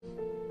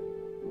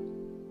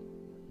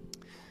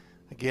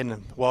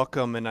Again,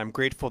 welcome, and I'm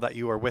grateful that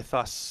you are with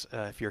us.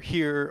 If you're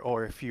here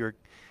or if you're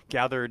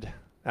gathered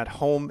at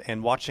home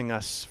and watching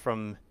us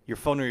from your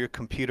phone or your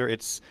computer,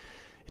 it's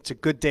a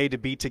good day to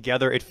be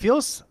together. It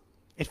feels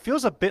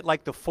a bit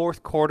like the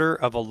fourth quarter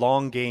of a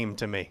long game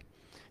to me.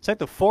 It's like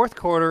the fourth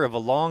quarter of a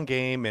long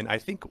game, and I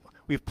think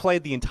we've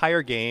played the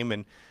entire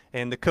game,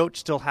 and the coach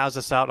still has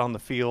us out on the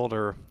field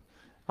or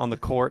on the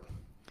court.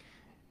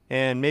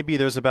 And maybe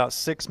there's about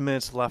 6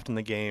 minutes left in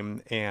the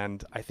game,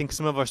 and I think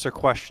some of us are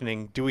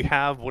questioning, do we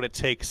have what it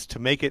takes to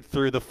make it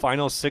through the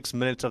final 6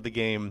 minutes of the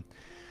game?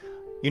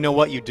 You know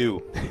what you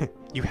do.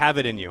 You have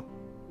it in you.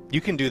 You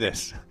can do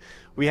this.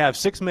 We have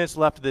 6 minutes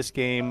left of this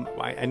game.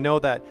 I know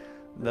that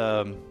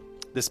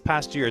this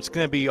past year, it's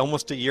going to be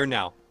almost a year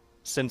now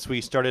since we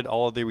started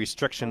all of the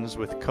restrictions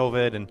with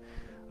COVID,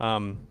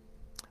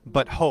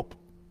 but hope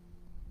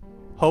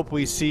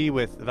we see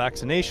with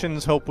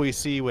vaccinations, hope we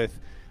see with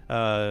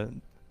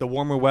the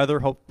warmer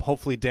weather,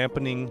 hopefully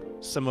dampening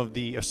some of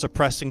the,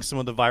 suppressing some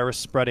of the virus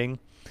spreading.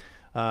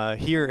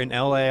 Here in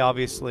LA,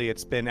 obviously,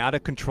 it's been out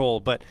of control,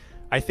 but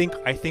I think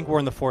we're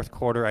in the fourth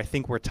quarter. I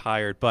think we're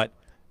tired, but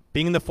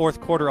being in the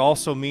fourth quarter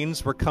also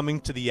means we're coming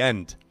to the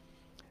end,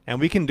 and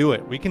we can do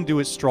it. We can do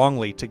it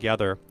strongly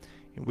together.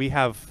 We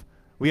have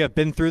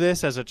been through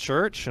this as a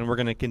church, and we're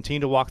going to continue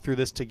to walk through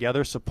this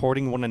together,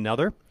 supporting one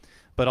another.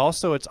 But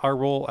also, it's our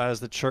role as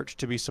the church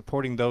to be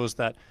supporting those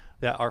that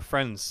are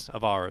friends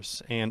of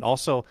ours, and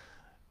also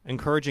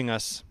encouraging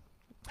us,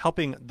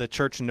 helping the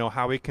church know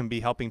how we can be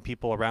helping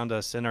people around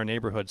us in our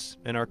neighborhoods,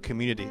 in our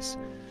communities.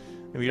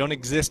 And we don't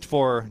exist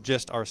for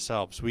just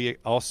ourselves. We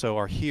also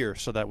are here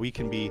so that we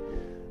can be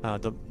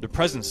the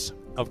presence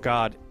of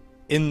God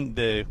in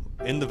the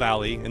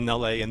valley, in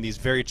LA, in these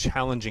very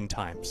challenging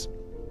times.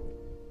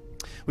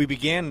 We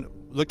began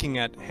looking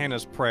at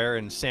Hannah's prayer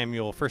in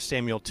 1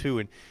 Samuel 2,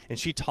 and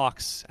she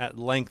talks at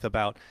length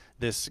about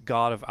this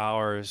God of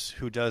ours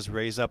who does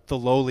raise up the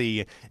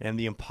lowly and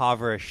the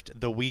impoverished,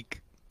 the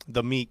weak,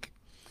 the meek.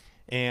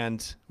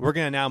 And we're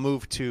going to now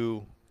move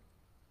to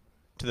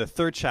the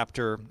third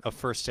chapter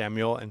of 1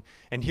 Samuel,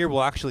 and here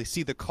we'll actually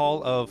see the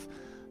call of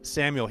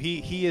Samuel.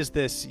 He is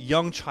this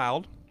young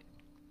child.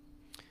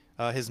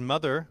 His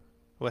mother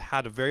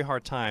had a very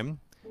hard time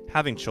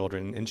having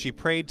children, and she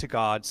prayed to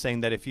God,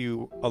 saying that if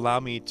you allow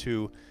me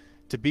to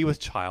be with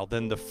child,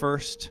 then the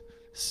first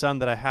son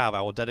that I have,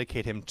 I will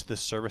dedicate him to the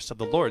service of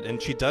the Lord.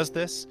 And she does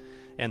this,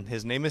 and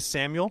his name is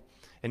Samuel,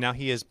 and now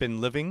he has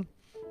been living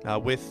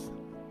with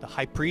the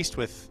high priest,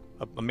 with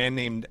a man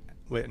named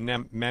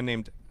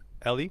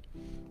Eli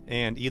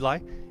and Eli.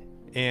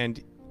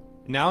 And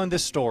now in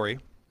this story,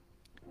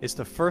 it's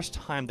the first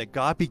time that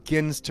God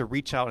begins to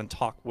reach out and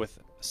talk with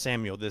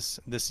Samuel,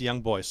 this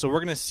young boy. So we're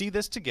going to see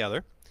this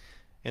together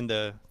in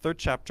the third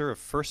chapter of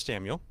 1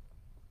 Samuel.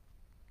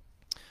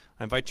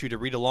 I invite you to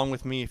read along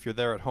with me if you're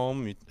there at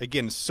home.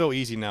 Again, it's so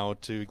easy now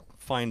to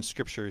find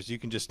scriptures. You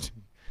can just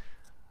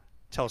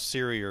tell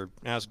Siri or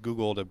ask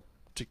Google to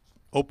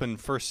open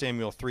 1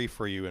 Samuel 3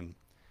 for you, and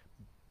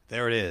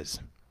there it is.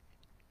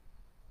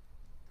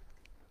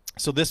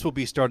 So this will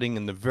be starting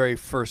in the very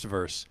first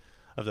verse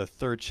of the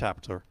third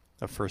chapter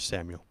of 1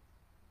 Samuel.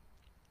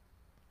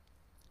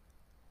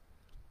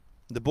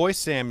 The boy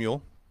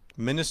Samuel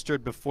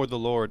ministered before the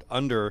Lord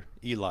under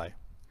Eli.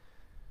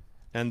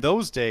 And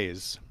those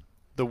days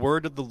the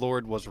word of the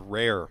Lord was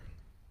rare.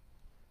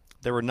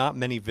 There were not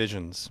many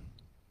visions.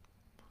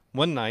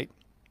 One night,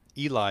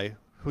 Eli,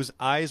 whose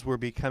eyes were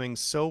becoming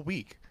so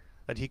weak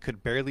that he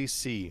could barely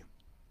see,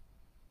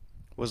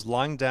 was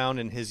lying down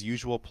in his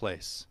usual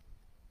place.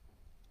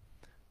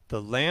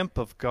 The lamp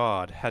of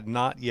God had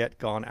not yet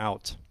gone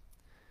out,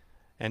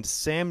 and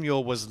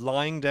Samuel was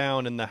lying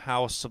down in the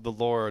house of the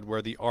Lord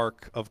where the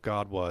ark of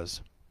God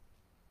was.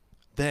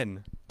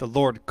 Then the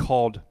Lord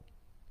called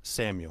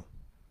Samuel.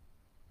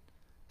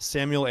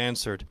 Samuel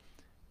answered,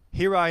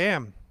 "Here I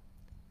am."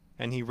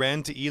 And he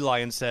ran to Eli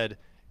and said,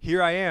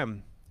 "Here I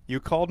am. You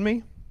called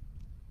me?"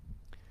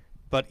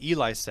 But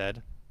Eli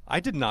said, "I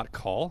did not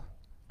call.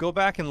 Go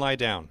back and lie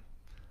down."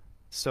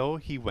 So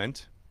he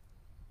went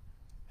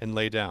and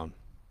lay down.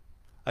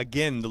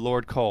 Again the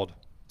Lord called,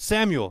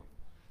 "Samuel."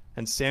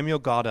 And Samuel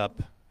got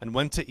up and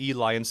went to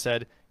Eli and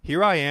said,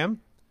 "Here I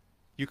am.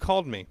 You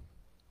called me."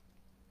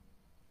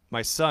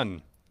 "My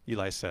son,"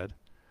 Eli said,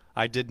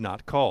 "I did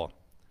not call.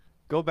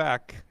 Go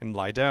back and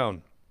lie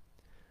down."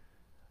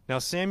 Now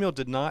Samuel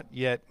did not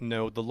yet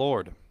know the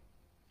Lord.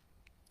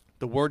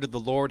 The word of the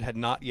Lord had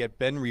not yet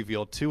been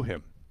revealed to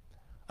him.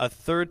 A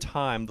third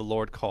time the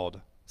Lord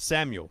called,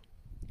 "Samuel."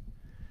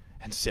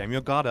 And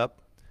Samuel got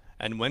up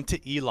and went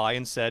to Eli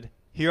and said,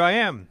 "Here I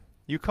am.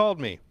 You called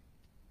me."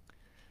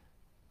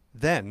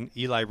 Then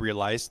Eli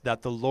realized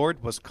that the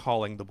Lord was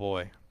calling the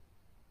boy.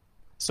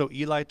 So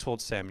Eli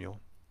told Samuel,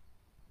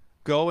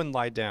 "Go and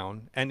lie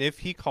down, and if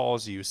he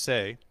calls you,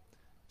 say,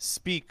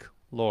 'Speak,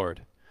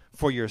 Lord,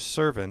 for your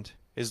servant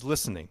is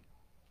listening.'"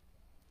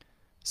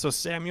 So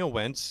Samuel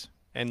went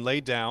and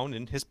lay down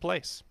in his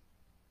place.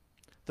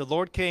 The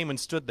Lord came and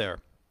stood there,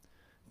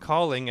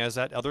 calling as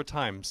at other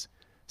times,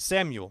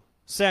 "Samuel,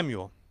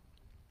 Samuel."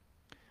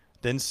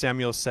 Then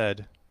Samuel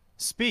said,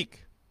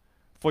 "Speak,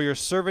 for your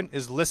servant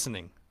is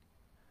listening."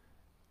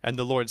 And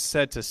the Lord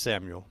said to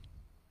Samuel,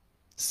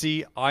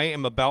 "See, I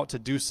am about to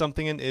do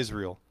something in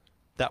Israel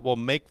that will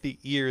make the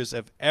ears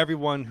of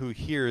everyone who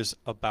hears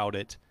about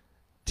it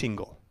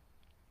tingle."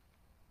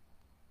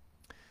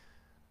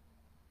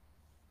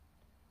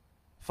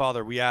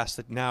 Father, we ask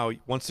that now,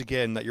 once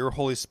again, that your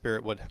Holy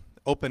Spirit would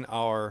open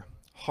our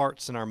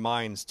hearts and our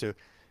minds to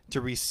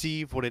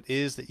receive what it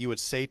is that you would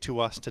say to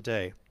us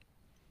today.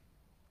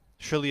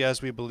 Surely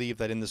as we believe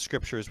that in the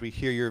Scriptures we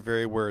hear your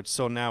very words,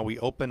 so now we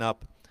open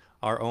up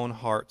our own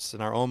hearts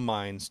and our own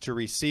minds to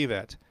receive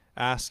it,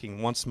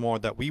 asking once more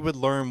that we would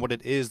learn what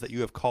it is that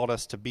you have called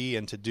us to be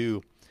and to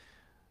do,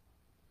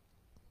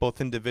 both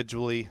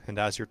individually and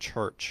as your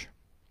church.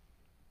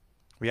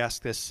 We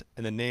ask this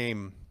in the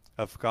name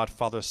of God,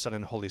 Father, Son,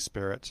 and Holy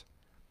Spirit.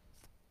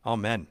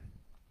 Amen.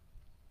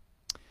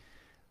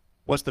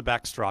 What's the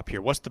backdrop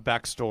here? What's the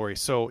backstory?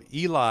 So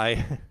Eli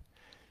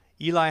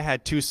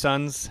had two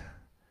sons,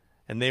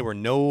 and they were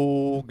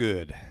no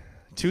good.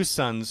 Two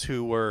sons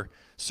who were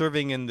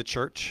serving in the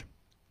church,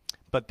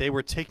 but they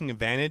were taking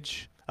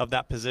advantage of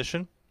that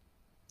position.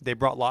 They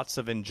brought lots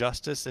of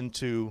injustice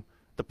into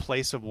the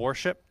place of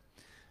worship,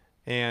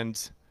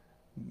 and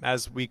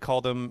as we call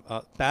them,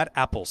 bad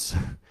apples.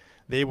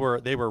 They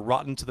were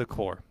rotten to the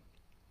core.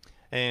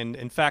 And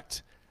in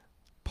fact,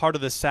 part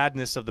of the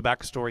sadness of the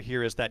backstory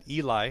here is that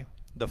Eli,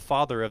 the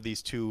father of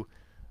these two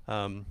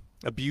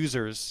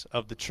abusers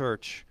of the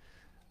church,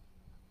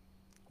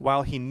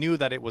 while he knew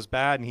that it was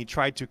bad and he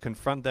tried to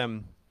confront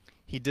them,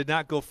 he did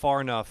not go far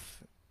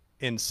enough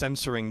in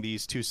censoring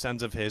these two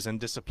sons of his and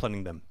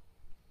disciplining them.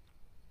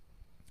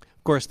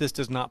 Of course, this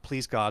does not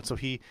please God, so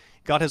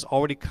God has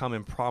already come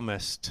and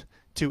promised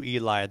to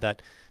Eli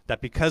that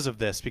because of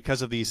this,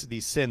 because of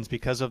these sins,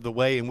 because of the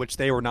way in which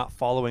they were not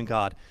following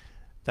God,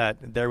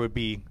 that there would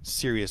be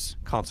serious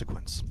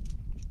consequence.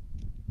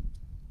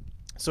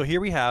 So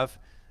here we have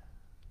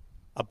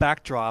a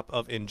backdrop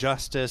of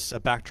injustice,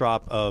 a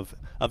backdrop of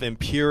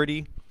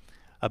impurity,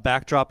 a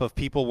backdrop of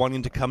people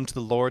wanting to come to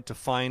the Lord to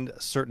find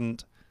a certain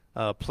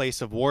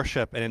place of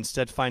worship, and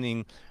instead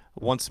finding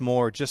once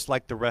more, just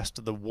like the rest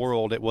of the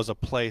world, it was a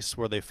place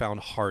where they found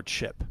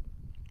hardship.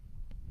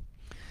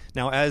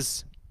 Now,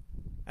 as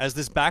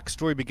this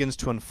backstory begins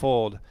to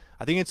unfold,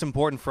 I think it's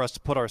important for us to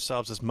put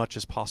ourselves as much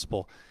as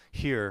possible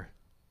here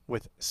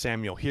with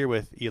Samuel, here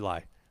with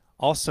Eli.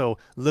 Also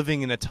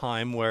living in a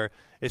time where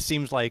it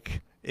seems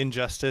like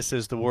injustice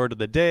is the word of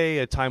the day,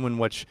 a time in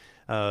which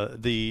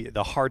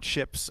the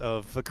hardships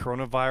of the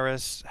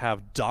coronavirus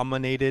have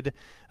dominated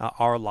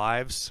our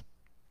lives.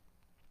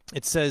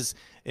 It says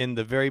in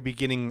the very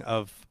beginning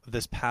of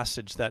this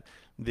passage that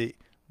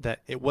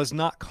it was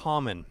not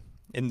common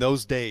in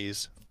those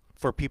days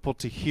for people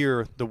to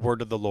hear the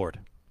word of the Lord.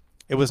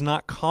 It was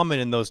not common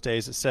in those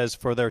days, it says,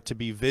 for there to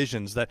be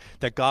visions,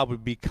 that God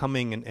would be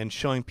coming and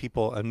showing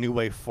people a new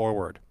way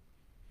forward.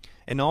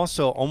 And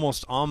also,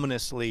 almost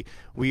ominously,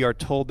 we are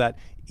told that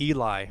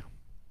Eli,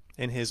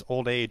 in his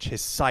old age,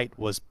 his sight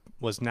was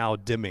now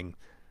dimming,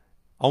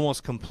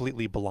 almost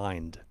completely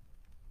blind.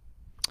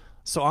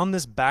 So on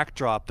this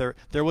backdrop,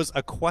 there was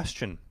a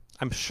question,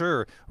 I'm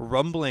sure,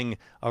 rumbling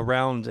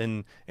around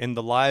in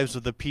the lives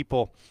of the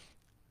people.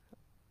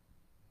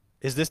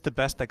 Is this the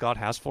best that God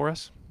has for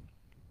us?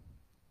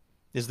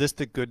 Is this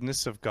the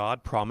goodness of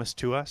God promised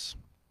to us?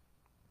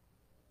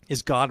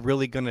 Is God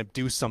really going to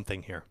do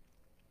something here?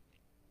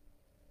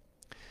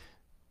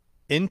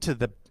 Into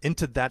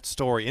that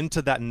story,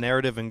 into that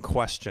narrative in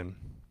question,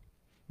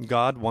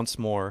 God once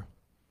more,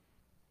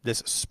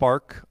 this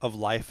spark of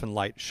life and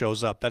light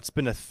shows up. That's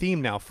been a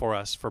theme now for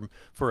us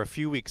for a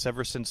few weeks,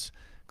 ever since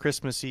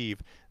Christmas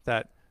Eve,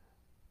 that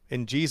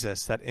in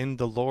Jesus, that in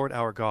the Lord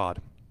our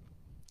God,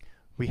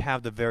 we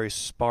have the very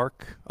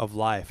spark of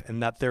life,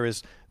 and that there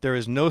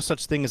is no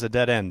such thing as a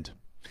dead end,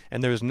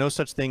 and there is no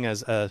such thing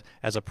as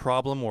a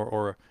problem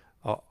or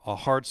a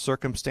hard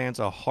circumstance,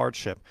 a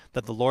hardship,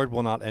 that the Lord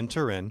will not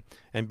enter in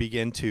and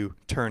begin to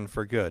turn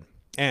for good.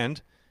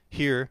 And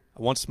here,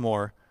 once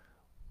more,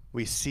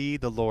 we see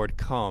the Lord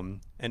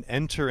come and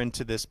enter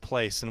into this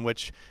place in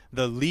which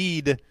the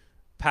lead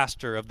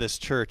pastor of this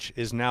church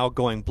is now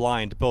going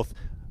blind, both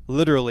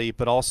literally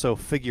but also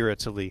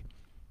figuratively,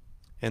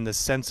 in the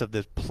sense of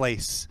the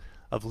place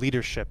of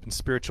leadership and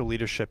spiritual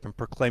leadership and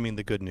proclaiming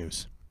the good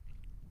news.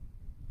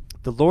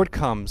 The Lord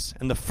comes,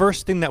 and the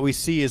first thing that we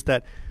see is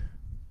that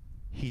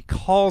he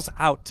calls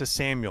out to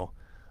Samuel.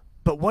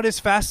 But what is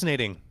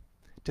fascinating,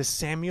 does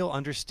Samuel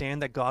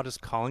understand that God is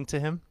calling to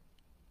him?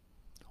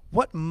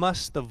 What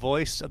must the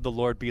voice of the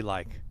Lord be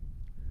like?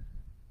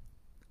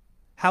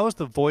 How has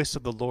the voice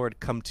of the Lord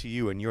come to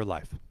you in your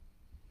life?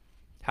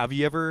 Have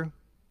you ever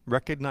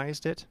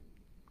recognized it?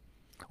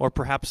 Or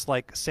perhaps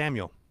like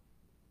Samuel.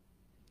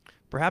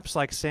 Perhaps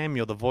like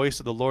Samuel, the voice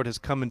of the Lord has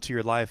come into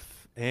your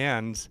life,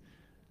 and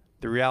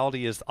the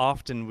reality is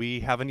often we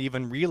haven't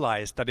even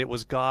realized that it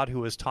was God who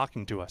was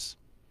talking to us.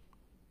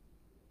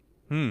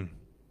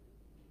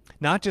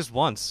 Not just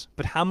once,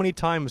 but how many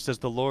times does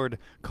the Lord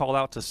call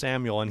out to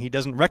Samuel and he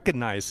doesn't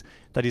recognize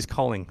that he's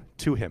calling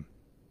to him?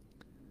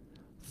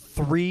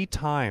 3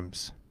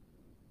 times.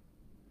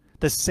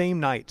 The same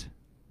night.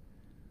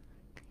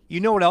 You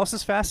know what else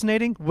is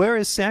fascinating? Where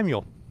is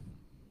Samuel?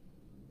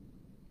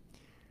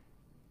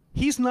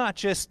 He's not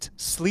just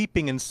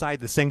sleeping inside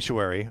the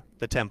sanctuary,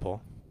 the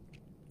temple.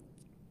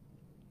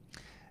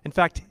 In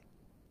fact,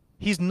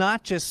 he's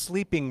not just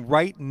sleeping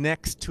right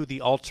next to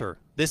the altar.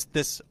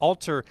 This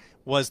altar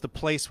was the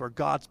place where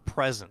God's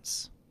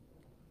presence,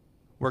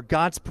 where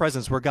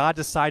God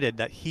decided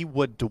that he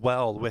would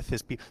dwell with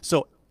his people.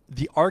 So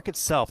the ark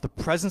itself, the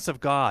presence of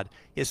God,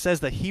 it says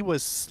that he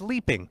was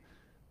sleeping,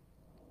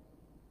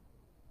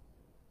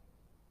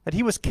 that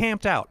he was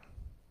camped out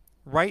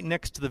right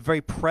next to the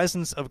very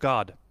presence of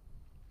God.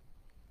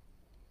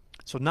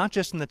 So not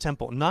just in the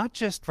temple, not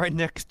just right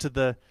next to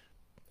the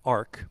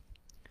ark,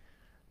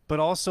 but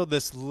also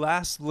this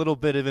last little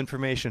bit of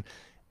information.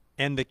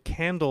 And the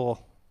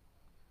candle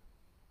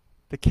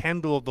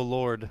of the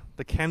Lord,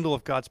 the candle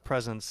of God's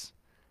presence,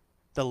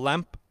 the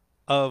lamp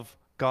of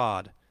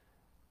God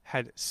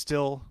had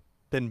still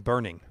been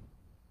burning.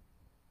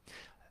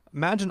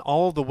 Imagine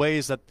all of the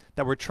ways that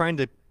we're trying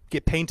to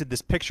get painted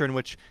this picture in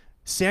which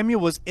Samuel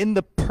was in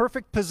the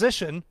perfect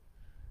position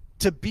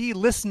to be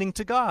listening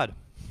to God.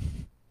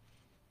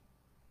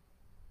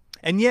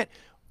 And yet,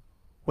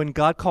 when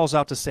God calls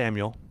out to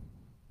Samuel,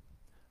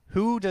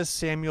 who does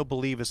Samuel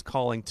believe is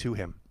calling to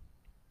him?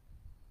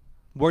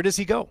 Where does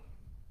he go?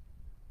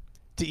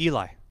 To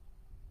Eli.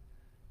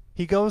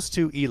 He goes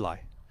to Eli.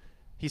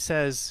 He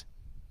says,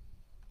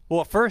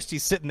 well, at first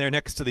he's sitting there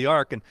next to the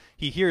ark and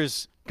he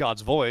hears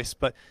God's voice,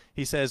 but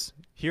he says,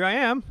 here I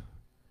am.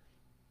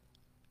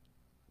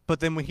 But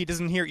then when he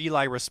doesn't hear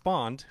Eli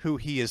respond, who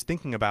he is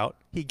thinking about,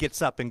 he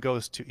gets up and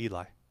goes to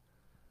Eli.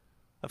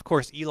 Of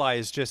course, Eli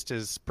is just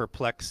as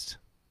perplexed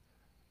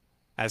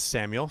as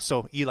Samuel,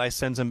 so Eli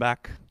sends him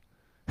back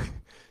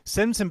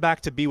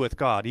to be with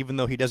God, even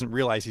though he doesn't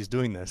realize he's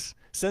doing this.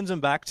 Sends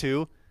him back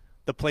to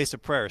the place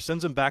of prayer,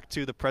 sends him back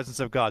to the presence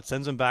of God,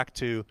 sends him back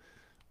to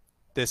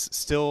this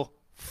still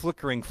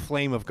flickering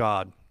flame of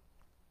God.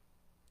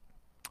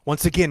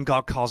 Once again,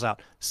 God calls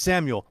out,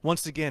 Samuel.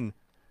 Once again,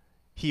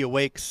 he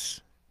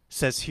awakes,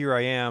 says, here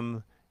I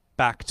am,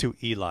 back to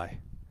Eli.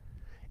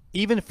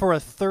 Even for a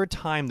 3rd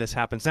time this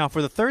happens. Now,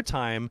 for the 3rd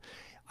time,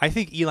 I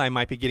think Eli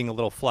might be getting a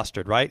little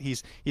flustered, right?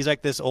 He's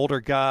like this older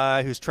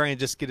guy who's trying to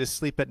just get his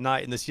sleep at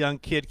night, and this young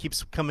kid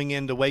keeps coming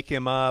in to wake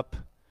him up,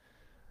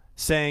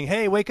 saying,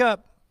 hey, wake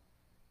up.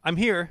 I'm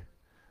here.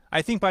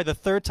 I think by the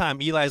 3rd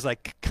time, Eli's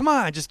like, come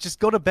on, just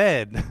go to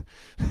bed.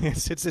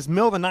 It's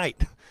middle of the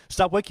night.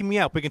 Stop waking me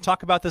up. We can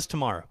talk about this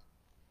tomorrow.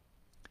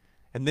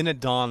 And then it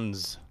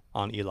dawns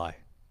on Eli.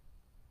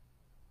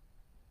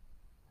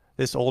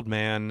 This old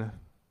man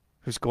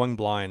who's going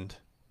blind,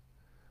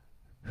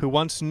 who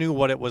once knew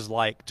what it was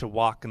like to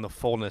walk in the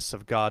fullness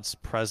of God's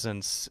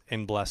presence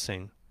and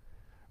blessing,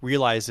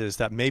 realizes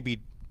that maybe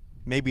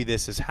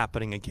this is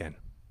happening again.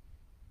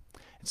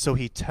 And so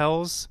he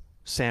tells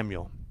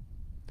Samuel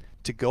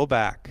to go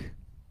back,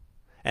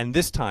 and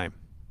this time,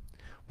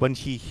 when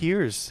he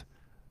hears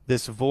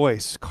this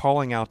voice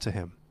calling out to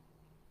him,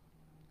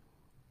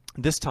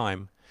 this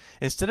time,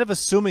 instead of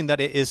assuming that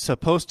it is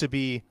supposed to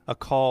be a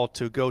call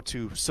to go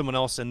to someone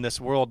else in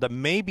this world, that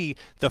maybe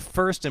the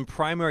first and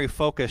primary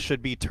focus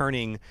should be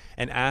turning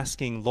and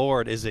asking,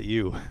 Lord, is it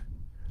you?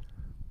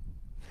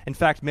 In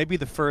fact, maybe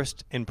the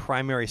first and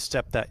primary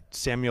step that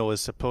Samuel is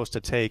supposed to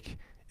take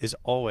is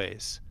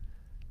always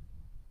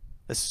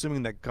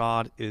assuming that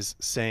God is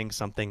saying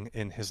something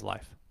in his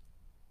life.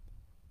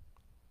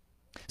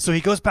 So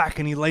he goes back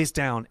and he lays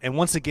down, and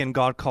once again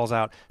God calls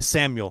out,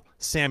 Samuel,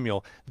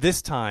 Samuel.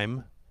 This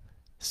time,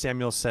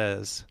 Samuel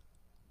says,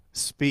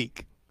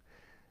 speak.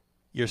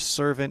 Your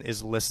servant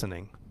is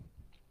listening.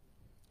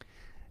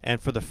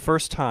 And for the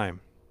first time,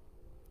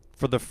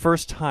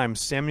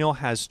 Samuel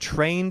has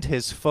trained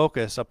his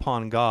focus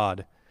upon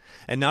God,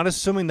 and not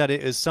assuming that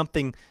it is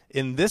something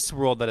in this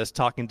world that is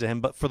talking to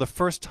him, but for the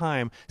first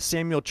time,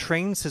 Samuel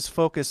trains his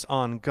focus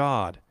on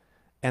God,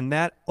 and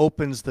that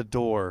opens the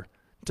door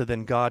to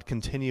then God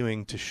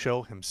continuing to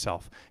show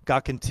himself,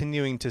 God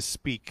continuing to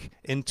speak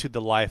into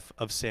the life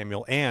of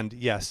Samuel, and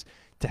yes,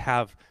 to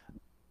have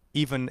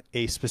even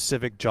a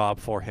specific job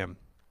for him.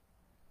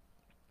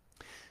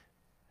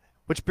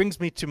 Which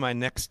brings me to my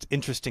next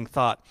interesting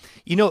thought.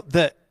 You know,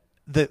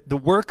 the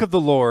work of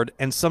the Lord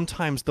and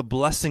sometimes the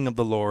blessing of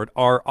the Lord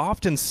are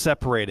often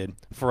separated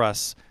for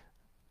us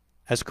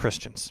as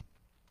Christians.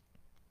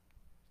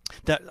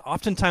 That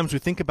oftentimes we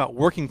think about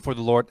working for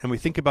the Lord and we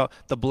think about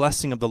the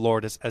blessing of the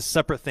Lord as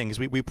separate things.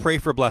 We pray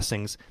for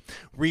blessings.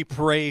 We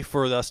pray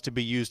for us to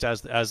be used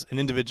as an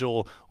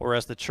individual or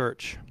as the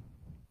church.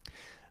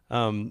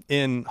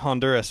 In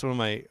Honduras,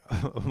 one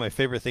of my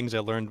favorite things I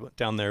learned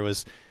down there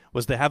was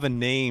they have a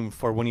name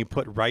for when you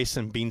put rice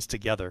and beans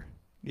together.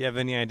 Do you have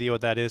any idea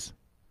what that is?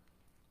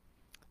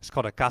 It's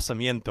called a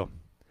casamiento.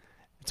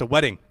 It's a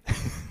wedding,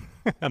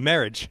 a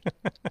marriage.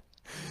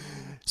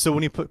 So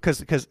when you put,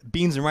 because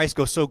beans and rice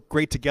go so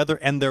great together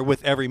and they're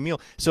with every meal.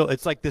 So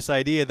it's like this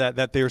idea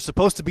that they're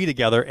supposed to be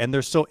together and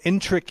they're so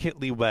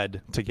intricately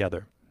wed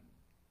together.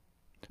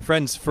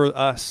 Friends, for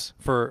us,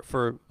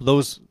 for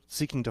those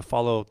seeking to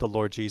follow the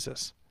Lord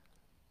Jesus,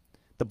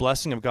 the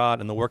blessing of God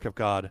and the work of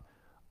God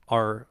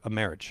are a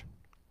marriage.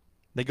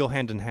 They go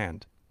hand in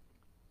hand.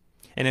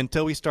 And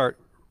until we start,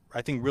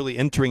 I think, really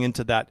entering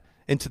into that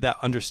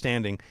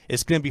understanding,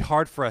 it's going to be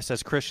hard for us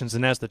as Christians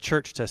and as the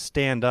church to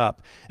stand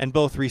up and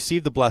both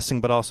receive the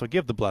blessing but also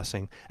give the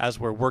blessing as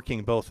we're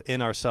working both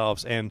in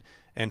ourselves and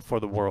for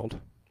the world.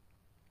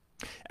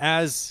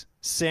 As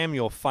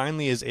Samuel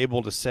finally is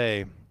able to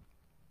say,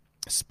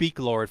 "Speak,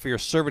 Lord, for your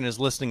servant is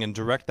listening," and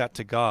direct that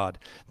to God,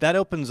 that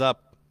opens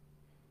up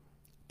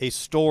a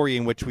story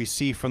in which we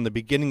see from the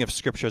beginning of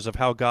scriptures of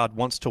how God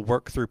wants to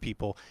work through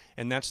people,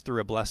 and that's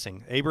through a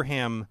blessing.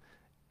 Abraham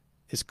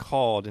is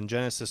called in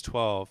Genesis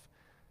 12,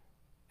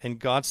 and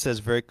God says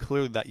very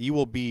clearly that you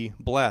will be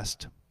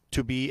blessed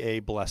to be a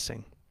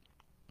blessing.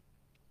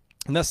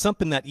 And that's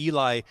something that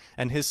Eli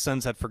and his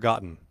sons had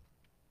forgotten,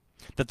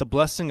 that the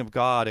blessing of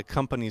God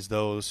accompanies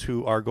those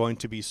who are going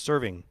to be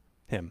serving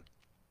him.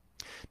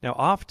 Now,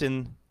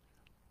 often,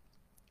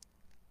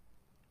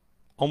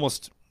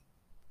 almost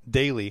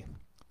daily,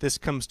 this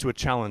comes to a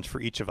challenge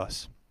for each of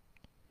us.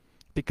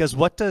 Because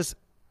what does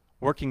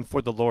working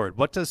for the Lord,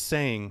 what does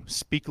saying,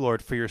 "Speak,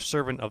 Lord, for your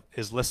servant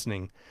is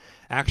listening,"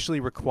 actually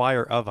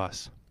require of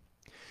us?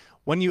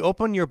 When you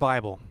open your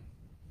Bible,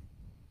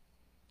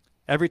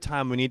 every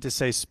time we need to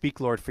say, "Speak,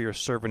 Lord, for your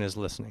servant is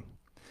listening."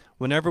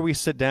 Whenever we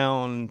sit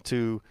down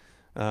to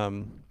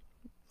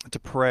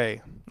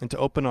pray and to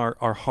open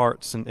our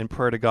hearts in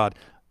prayer to God,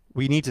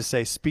 we need to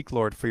say, "Speak,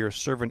 Lord, for your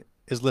servant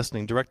is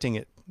listening,"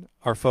 directing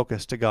our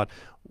focus to God.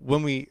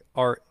 When we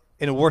are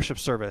in a worship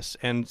service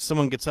and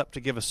someone gets up to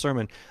give a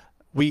sermon,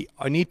 we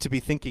need to be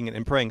thinking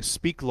and praying,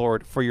 "Speak,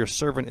 Lord, for your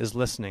servant is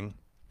listening."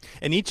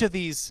 In each of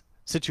these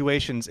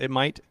situations, it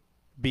might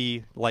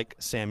be, like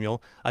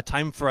Samuel, a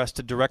time for us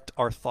to direct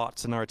our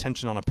thoughts and our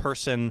attention on a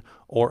person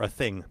or a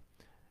thing.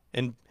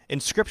 And in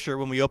Scripture,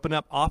 when we open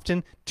up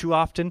too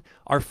often,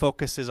 our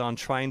focus is on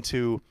trying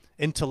to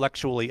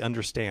intellectually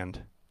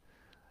understand,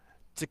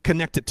 to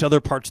connect it to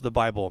other parts of the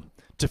Bible,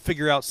 to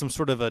figure out some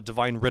sort of a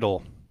divine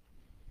riddle.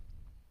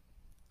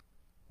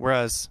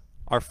 Whereas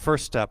our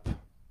first step,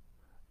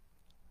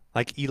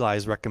 like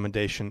Eli's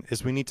recommendation,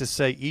 is we need to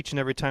say each and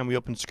every time we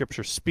open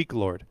Scripture, "Speak,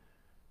 Lord,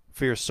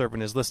 for your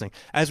servant is listening."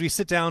 As we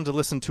sit down to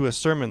listen to a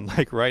sermon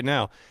like right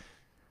now,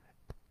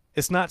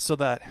 it's not so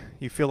that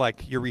you feel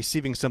like you're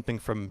receiving something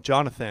from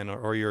Jonathan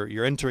or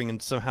you're entering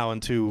somehow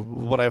into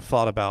what I've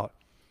thought about.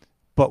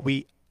 But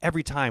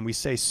every time we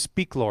say,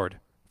 "Speak, Lord,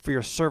 for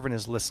your servant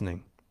is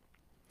listening."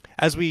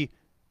 As we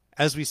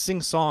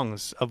sing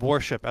songs of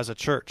worship as a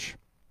church,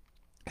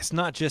 it's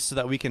not just so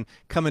that we can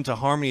come into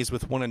harmonies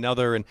with one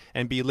another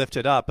and be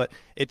lifted up, but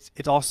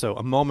it's also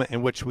a moment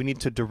in which we need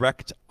to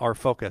direct our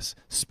focus.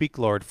 "Speak,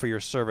 Lord, for your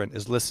servant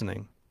is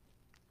listening."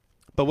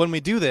 But when we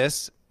do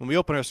this, when we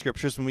open our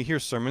scriptures, when we hear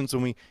sermons,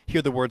 when we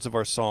hear the words of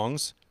our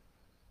songs,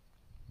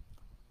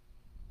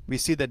 we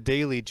see that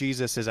daily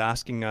Jesus is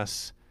asking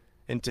us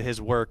into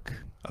his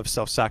work of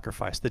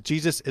self-sacrifice, that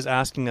Jesus is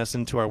asking us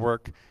into our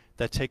work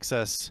that takes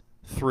us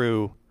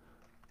through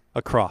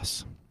a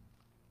cross.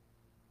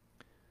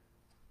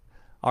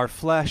 Our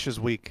flesh is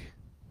weak.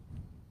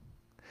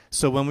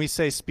 So when we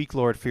say, "Speak,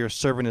 Lord, for your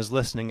servant is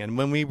listening," and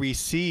when we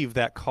receive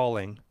that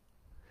calling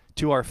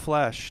to our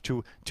flesh,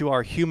 to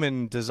our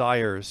human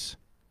desires,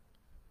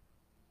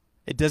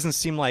 it doesn't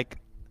seem like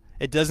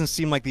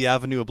the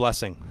avenue of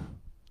blessing.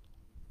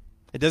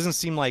 It doesn't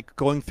seem like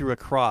going through a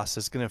cross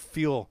is going to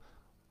feel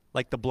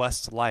like the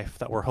blessed life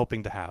that we're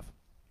hoping to have.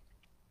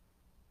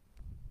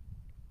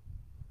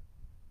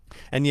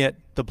 And yet,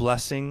 the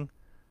blessing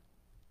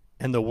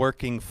and the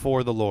working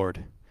for the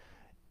Lord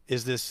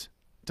is this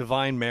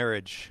divine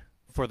marriage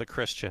for the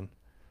Christian,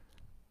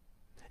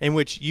 in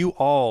which you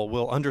all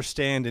will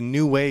understand in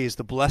new ways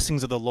the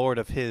blessings of the Lord,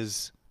 of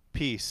his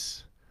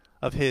peace,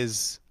 of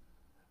his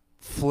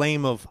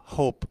flame of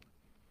hope,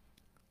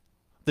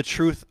 the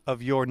truth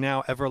of your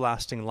now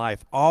everlasting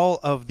life.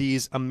 All of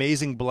these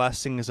amazing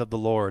blessings of the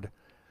Lord,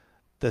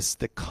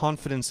 the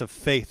confidence of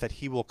faith that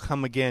he will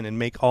come again and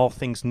make all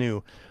things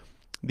new,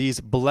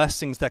 these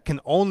blessings that can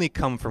only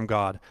come from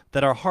God,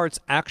 that our hearts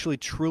actually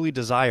truly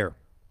desire,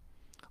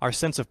 our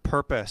sense of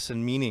purpose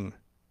and meaning,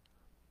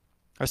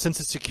 our sense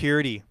of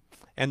security,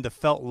 and the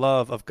felt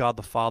love of God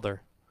the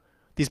Father.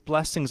 These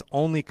blessings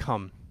only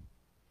come.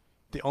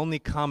 They only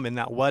come in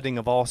that wedding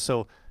of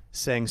also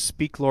saying,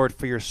 "Speak, Lord,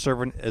 for your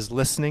servant is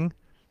listening,"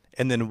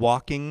 and then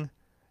walking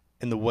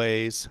in the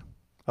ways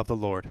of the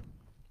Lord.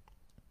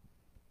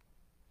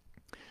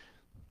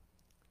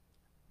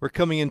 We're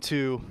coming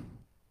into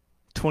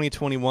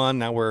 2021.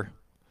 Now we're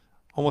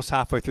almost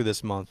halfway through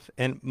this month.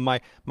 And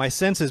my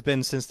sense has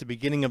been since the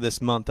beginning of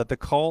this month that the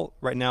call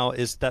right now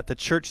is that the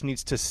church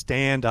needs to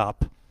stand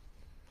up.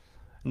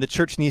 And the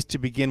church needs to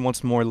begin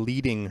once more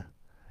leading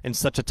in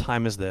such a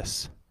time as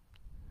this.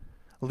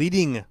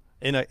 Leading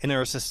in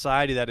our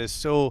society that is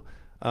so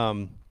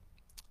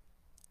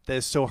that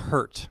is so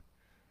hurt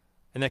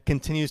and that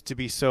continues to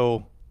be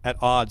so at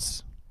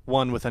odds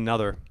one with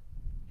another.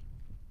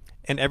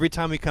 And every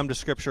time we come to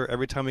Scripture,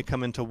 every time we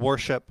come into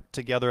worship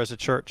together as a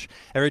church,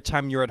 every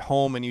time you're at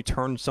home and you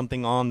turn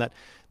something on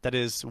that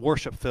is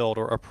worship-filled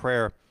or a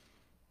prayer,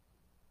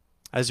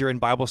 as you're in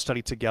Bible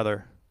study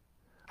together,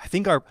 I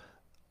think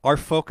our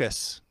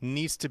focus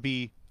needs to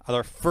be,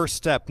 our first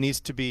step needs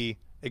to be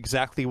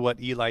exactly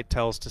what Eli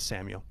tells to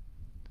Samuel.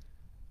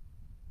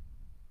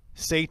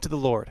 Say to the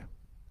Lord,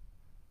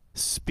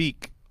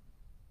 speak,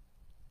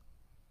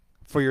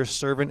 for your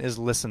servant is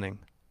listening.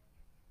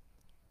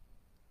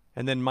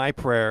 And then my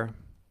prayer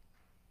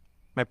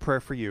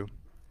for you,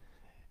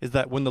 is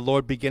that when the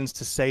Lord begins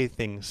to say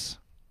things,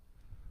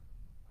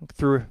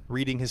 through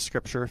reading his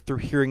scripture, through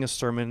hearing a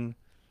sermon,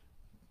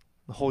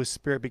 the Holy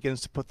Spirit begins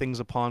to put things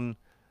upon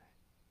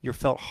your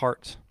felt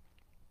heart,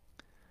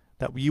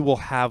 that you will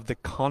have the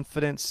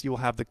confidence, you will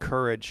have the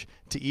courage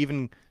to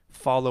even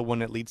follow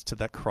when it leads to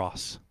that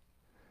cross.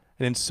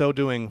 And in so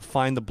doing,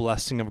 find the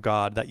blessing of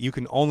God that you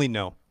can only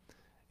know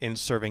in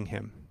serving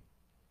him.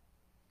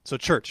 So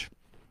church,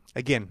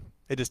 again,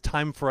 it is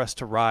time for us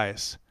to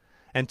rise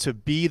and to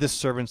be the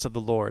servants of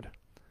the Lord,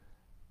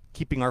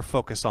 keeping our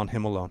focus on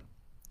him alone.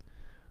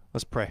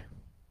 Let's pray.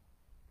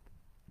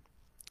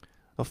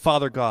 Oh,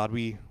 Father God,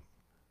 we're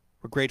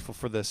grateful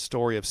for the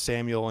story of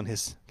Samuel and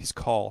his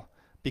call,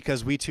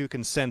 because we too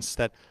can sense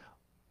that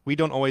we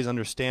don't always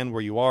understand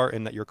where you are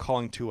and that you're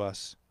calling to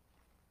us.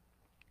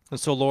 And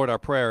so, Lord, our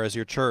prayer as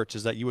your church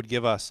is that you would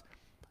give us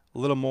a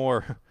little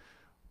more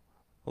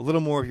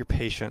of your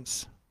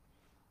patience.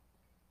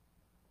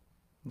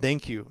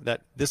 Thank you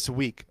that this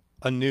week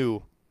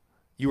anew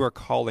you are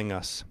calling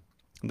us,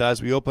 that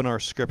as we open our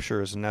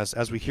scriptures and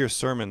as we hear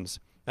sermons,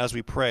 as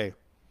we pray,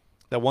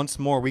 that once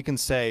more we can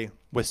say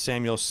with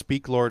Samuel,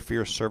 speak, Lord, for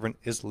your servant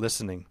is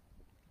listening.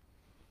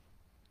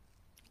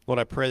 Lord,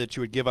 I pray that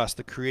you would give us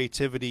the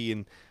creativity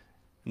and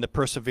the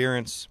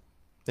perseverance,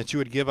 that you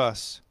would give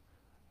us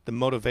the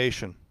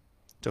motivation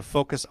to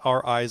focus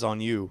our eyes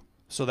on you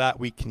so that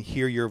we can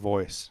hear your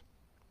voice.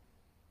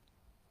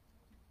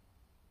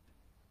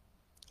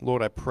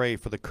 Lord, I pray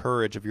for the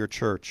courage of your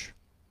church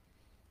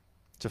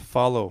to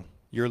follow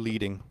your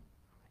leading,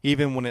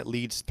 even when it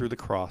leads through the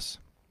cross.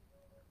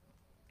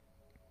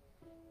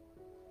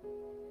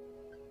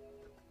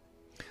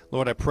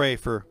 Lord, I pray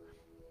for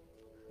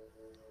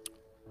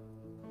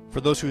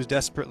those who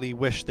desperately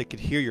wish they could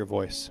hear your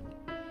voice.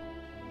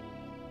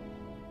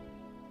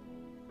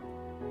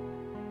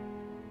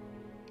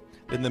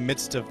 In the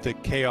midst of the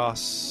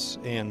chaos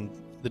and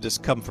the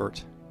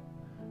discomfort,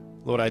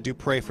 Lord, I do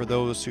pray for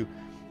those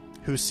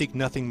who seek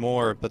nothing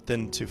more but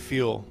then to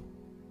feel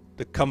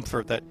the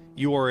comfort that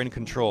you are in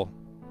control.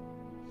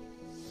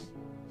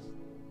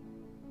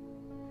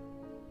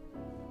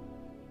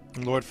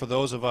 And Lord, for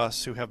those of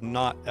us who have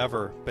not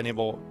ever been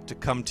able to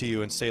come to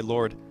you and say,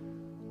 Lord,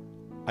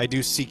 I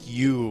do seek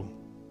you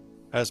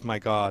as my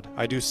God.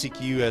 I do seek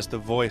you as the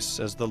voice,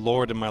 as the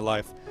Lord in my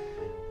life.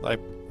 I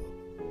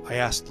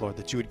ask, Lord,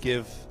 that you would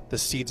give the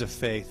seeds of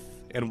faith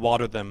and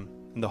water them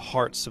in the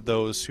hearts of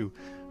those who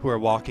are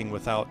walking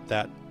without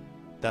that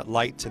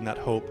light and that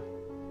hope.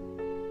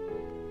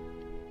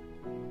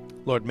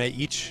 Lord, may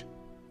each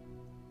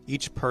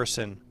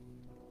person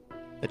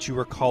that you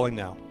are calling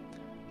now,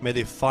 may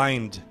they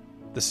find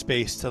the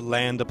space to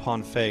land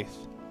upon faith,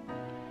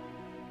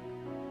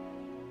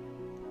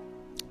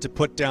 to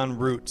put down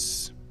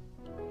roots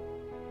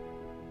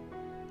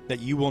that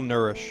you will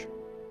nourish.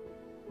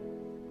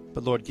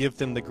 But Lord, give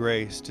them the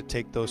grace to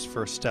take those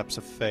first steps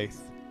of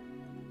faith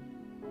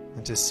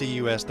and to see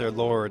you as their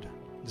Lord,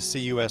 to see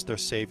you as their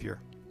Savior.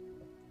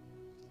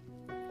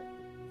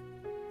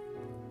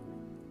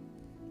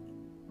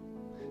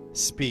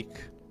 Speak,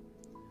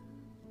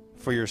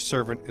 for your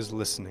servant is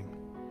listening.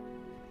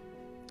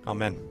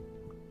 Amen.